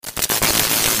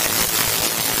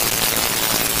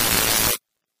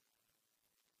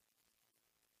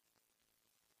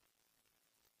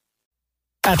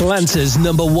Atlanta's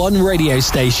 #1 radio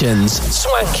stations.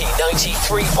 Swanky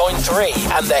 93.3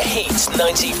 and The Heat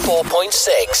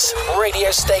 94.6.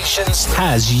 Radio stations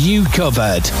has you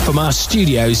covered. From our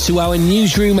studios to our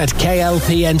newsroom at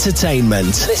KLP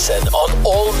Entertainment. Listen on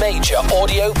all major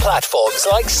audio platforms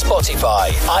like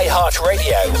Spotify,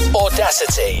 iHeartRadio,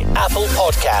 Audacity, Apple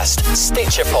Podcast,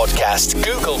 Stitcher Podcast,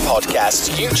 Google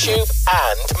Podcast, YouTube,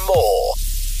 and more.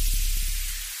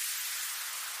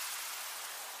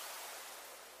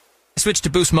 I switched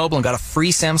to Boost Mobile and got a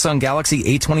free Samsung Galaxy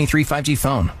A23 5G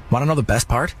phone. Want to know the best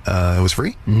part? It was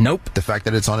free? Nope. The fact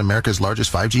that it's on America's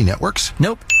largest 5G networks?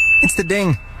 Nope. It's the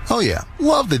ding. Oh yeah,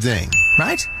 love the ding.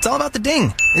 Right? It's all about the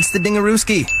ding. It's the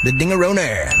dingarooski, the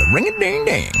dingaroner, the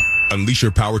ring-a-ding-ding. Unleash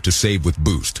your power to save with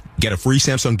Boost. Get a free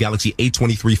Samsung Galaxy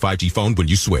A23 5G phone when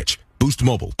you switch. Boost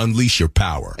Mobile. Unleash your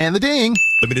power. And the ding.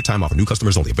 Limited time offer. New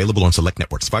customers only. Available on select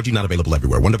networks. 5G not available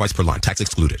everywhere. One device per line. Tax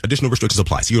excluded. Additional restrictions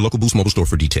apply. See your local Boost Mobile store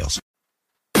for details.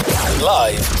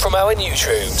 Live from our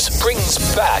newsrooms brings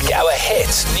back our hit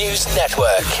news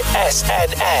network,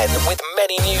 SNN, with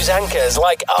many news anchors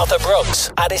like Arthur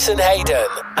Brooks, Addison Hayden,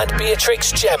 and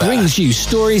Beatrix Gemma. Brings you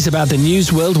stories about the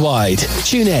news worldwide.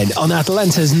 Tune in on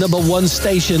Atlanta's #1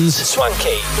 stations,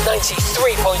 Swanky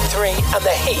 93.3 and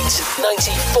The Heat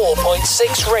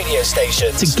 94.6 radio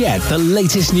stations. To get the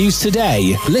latest news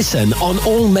today, listen on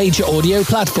all major audio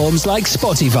platforms like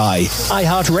Spotify,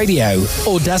 iHeartRadio,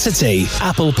 Audacity,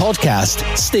 Apple Podcast,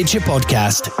 Stitcher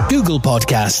Podcast, Google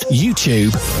Podcast,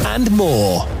 YouTube, and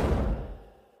more.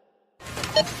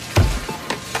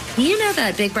 You know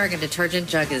that Big Bargain detergent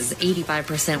jug is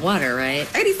 85% water, right?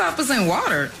 85%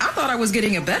 water? I thought I was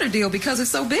getting a better deal because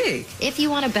it's so big. If you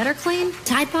want a better clean,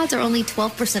 Tide Pods are only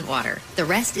 12% water. The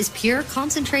rest is pure,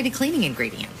 concentrated cleaning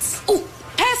ingredients. Ooh,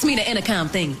 pass me the intercom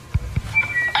thing.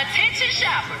 Attention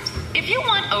shoppers. If you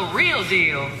want a real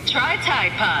deal, try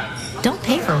Tide Pods. Don't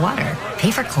pay for water.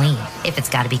 Pay for clean. If it's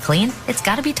got to be clean, it's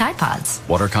got to be Tide Pods.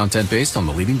 Water content based on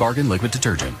the leading bargain liquid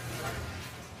detergent.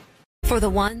 For the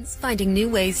ones finding new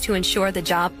ways to ensure the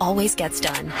job always gets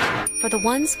done. For the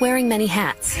ones wearing many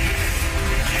hats.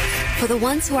 For the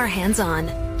ones who are hands-on,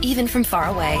 even from far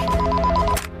away.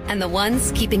 And the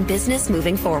ones keeping business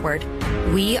moving forward.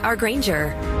 We are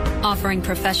Grainger, offering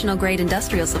professional-grade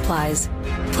industrial supplies,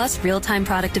 plus real-time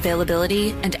product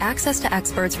availability and access to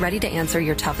experts ready to answer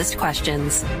your toughest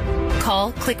questions.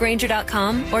 Call,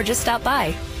 clickgrainger.com, or just stop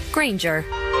by. Grainger,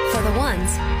 for the ones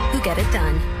who get it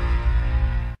done.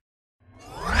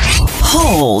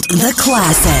 Hold the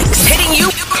classics. Hitting you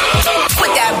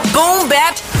with that boom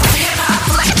bap hip-hop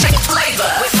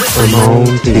flavor.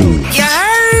 Simone. You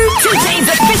heard? Today's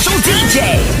official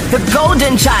DJ, the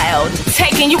Golden Child,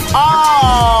 taking you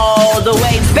all the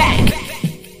way back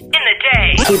in the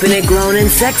day. Keeping it grown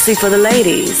and sexy for the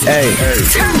ladies. Hey.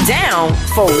 Turn down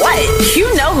for what?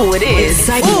 You know who it is.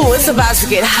 Ooh, it's about to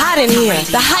get hot in here.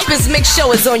 The Hypest Mix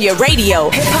Show is on your radio.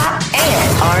 Hip-hop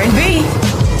and R&B.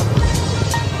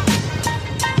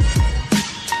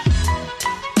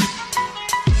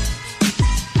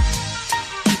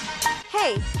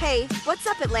 Hey, what's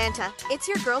up, Atlanta? It's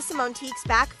your girl Simone Teags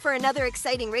back for another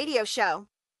exciting radio show.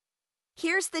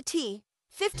 Here's the tea.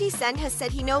 50 Cent has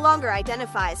said he no longer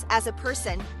identifies as a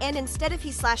person, and instead of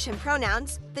he/him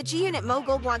pronouns, the G-Unit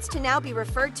mogul wants to now be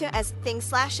referred to as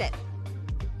thing/it.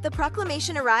 The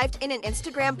proclamation arrived in an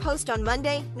Instagram post on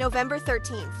Monday, November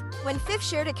 13th, when 50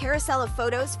 shared a carousel of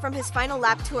photos from his final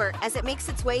lap tour as it makes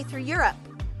its way through Europe.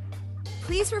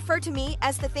 Please refer to me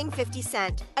as the thing 50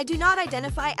 Cent. I do not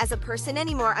identify as a person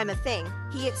anymore, I'm a thing,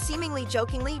 he seemingly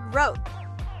jokingly wrote.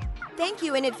 Thank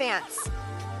you in advance.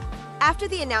 After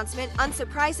the announcement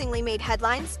unsurprisingly made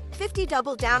headlines, 50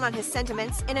 doubled down on his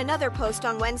sentiments in another post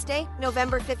on Wednesday,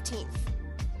 November 15th.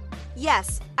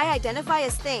 Yes, I identify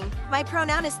as thing, my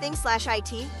pronoun is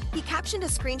thing/it, he captioned a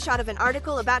screenshot of an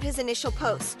article about his initial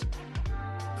post.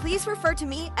 Please refer to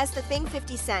me as the thing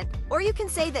 50 Cent, or you can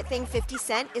say that thing 50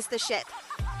 Cent is the shit.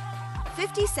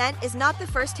 50 Cent is not the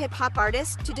first hip-hop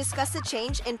artist to discuss a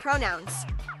change in pronouns.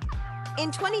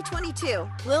 In 2022,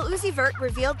 Lil Uzi Vert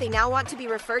revealed they now want to be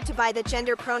referred to by the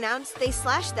gender pronouns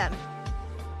they/them.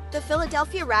 The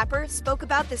Philadelphia rapper spoke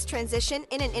about this transition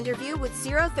in an interview with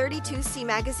 032C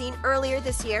magazine earlier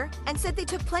this year and said they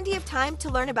took plenty of time to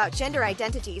learn about gender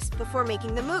identities before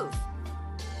making the move.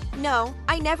 No,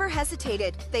 I never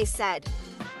hesitated, they said.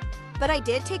 But I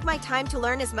did take my time to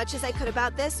learn as much as I could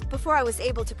about this before I was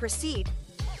able to proceed.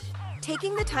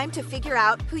 Taking the time to figure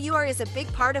out who you are is a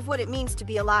big part of what it means to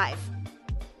be alive.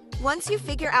 Once you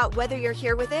figure out whether you're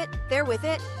here with it, there with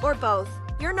it, or both,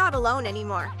 you're not alone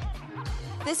anymore.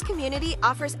 This community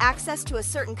offers access to a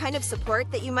certain kind of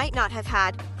support that you might not have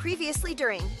had previously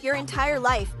during your entire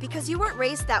life because you weren't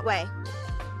raised that way.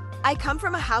 I come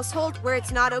from a household where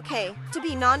it's not okay to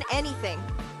be non-anything.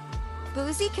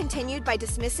 Boozy continued by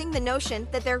dismissing the notion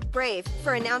that they're brave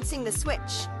for announcing the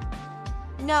switch.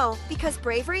 No, because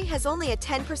bravery has only a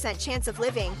 10% chance of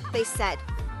living, they said.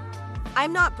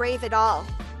 I'm not brave at all.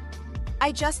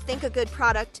 I just think a good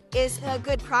product is a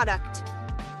good product.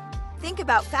 Think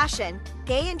about fashion.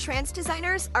 Gay and trans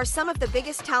designers are some of the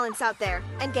biggest talents out there,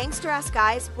 and gangster-ass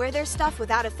guys wear their stuff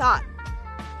without a thought.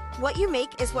 What you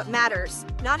make is what matters,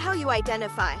 not how you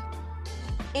identify.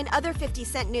 In other 50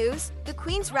 Cent news, the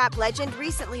Queens rap legend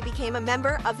recently became a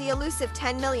member of the elusive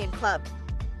 10 Million Club.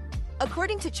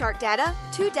 According to chart data,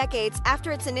 2 decades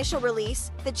after its initial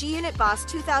release, the G-Unit Boss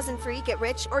 2003 Get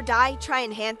Rich or Die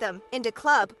Tryin' anthem, Into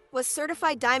Club, was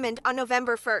certified diamond on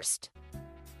November 1st.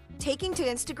 Taking to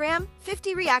Instagram,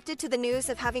 50 reacted to the news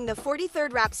of having the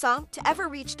 43rd rap song to ever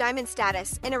reach diamond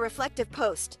status in a reflective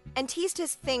post, and teased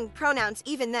his thing pronouns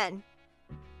even then.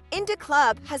 Into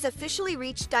Club has officially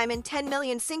reached diamond 10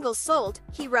 million singles sold,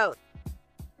 he wrote.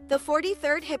 The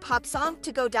 43rd hip-hop song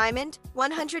to go diamond,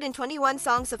 121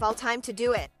 songs of all time to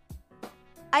do it.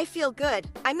 I feel good,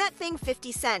 I'm that thing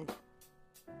 50 Cent.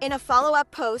 In a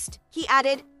follow-up post, he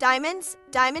added, diamonds,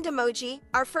 diamond emoji,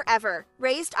 are forever,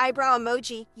 raised eyebrow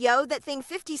emoji, yo that thing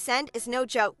 50 Cent is no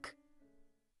joke.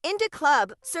 Into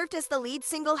Club served as the lead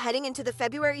single heading into the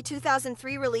February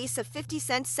 2003 release of 50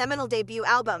 Cent's seminal debut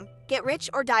album, Get Rich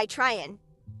or Die Tryin'.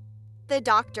 The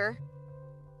Doctor.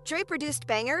 Dre-produced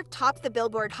banger topped the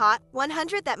Billboard Hot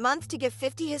 100 that month to give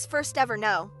 50 his first ever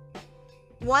No.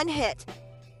 1 hit.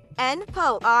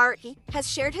 N.P.O.R.E. has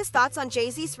shared his thoughts on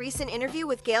Jay-Z's recent interview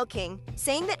with Gayle King,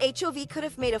 saying that HOV could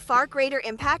have made a far greater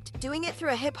impact doing it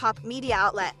through a hip-hop media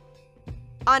outlet.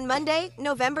 On Monday,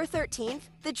 November 13th,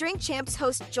 the Drink Champs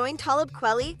host joined Talib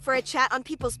Kweli for a chat on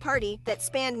People's Party that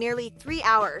spanned nearly 3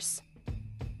 hours.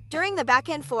 During the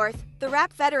back-and-forth, the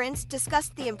rap veterans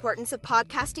discussed the importance of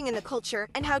podcasting in the culture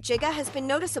and how Jigga has been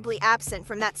noticeably absent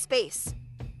from that space.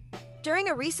 During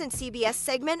a recent CBS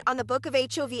segment on the Book of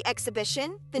HOV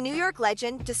exhibition, the New York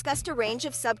legend discussed a range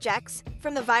of subjects,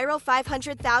 from the viral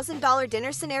 $500,000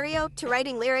 dinner scenario to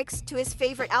writing lyrics to his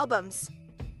favorite albums.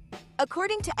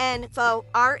 According to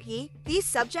N.P.O.R.E., these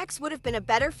subjects would have been a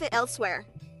better fit elsewhere.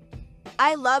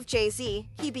 I love Jay-Z,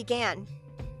 he began.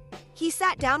 He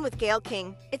sat down with Gayle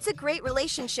King. It's a great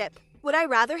relationship. Would I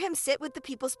rather him sit with the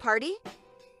People's Party?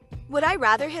 Would I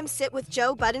rather him sit with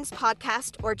Joe Budden's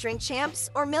podcast or Drink Champs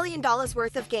or $1 million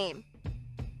worth of game?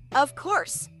 Of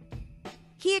course.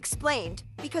 He explained,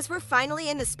 because we're finally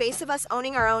in the space of us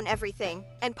owning our own everything,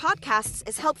 and podcasts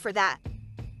is help for that.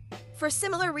 For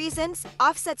similar reasons,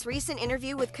 Offset's recent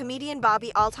interview with comedian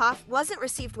Bobby Altoff wasn't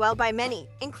received well by many,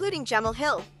 including Jemele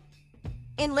Hill.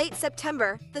 In late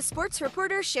September, the sports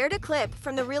reporter shared a clip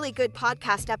from the Really Good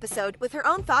podcast episode with her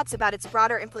own thoughts about its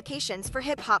broader implications for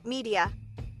hip-hop media.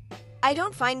 I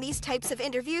don't find these types of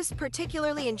interviews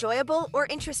particularly enjoyable or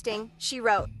interesting, she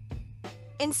wrote.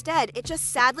 Instead, it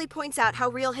just sadly points out how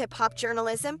real hip-hop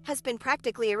journalism has been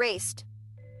practically erased.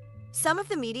 Some of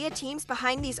the media teams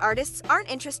behind these artists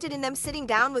aren't interested in them sitting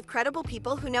down with credible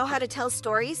people who know how to tell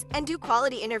stories and do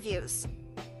quality interviews.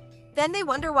 Then they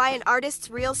wonder why an artist's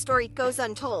real story goes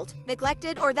untold,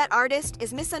 neglected, or that artist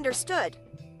is misunderstood.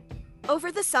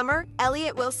 Over the summer,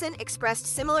 Elliott Wilson expressed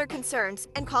similar concerns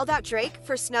and called out Drake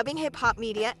for snubbing hip-hop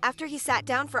media after he sat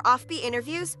down for offbeat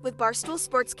interviews with Barstool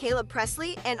Sports' Caleb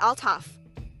Presley and Altoff.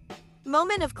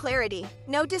 Moment of clarity.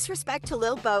 No disrespect to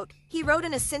Lil Boat, he wrote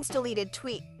in a since-deleted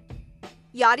tweet.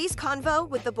 Yachty's convo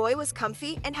with the boy was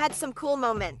comfy and had some cool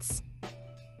moments.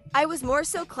 I was more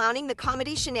so clowning the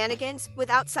comedy shenanigans with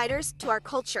outsiders to our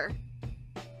culture.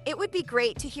 It would be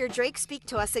great to hear Drake speak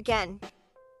to us again.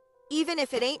 Even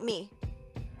if it ain't me.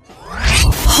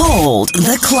 Hold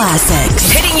the classics.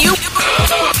 Hitting you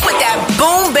with that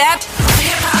boom bap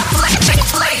hip-hop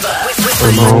flavor.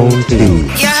 Simone T.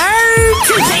 You heard?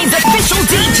 Today's official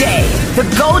DJ, the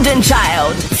Golden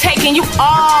Child, taking you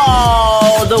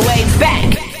all the way back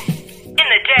in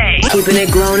the day. Keeping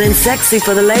it grown and sexy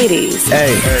for the ladies.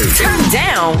 Hey. Turn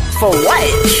down for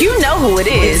what? You know who it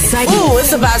is. Ooh,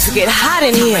 it's about to get hot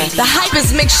in here. The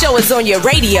Hypest Mix Show is on your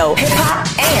radio. Hip-hop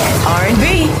and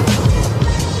R&B.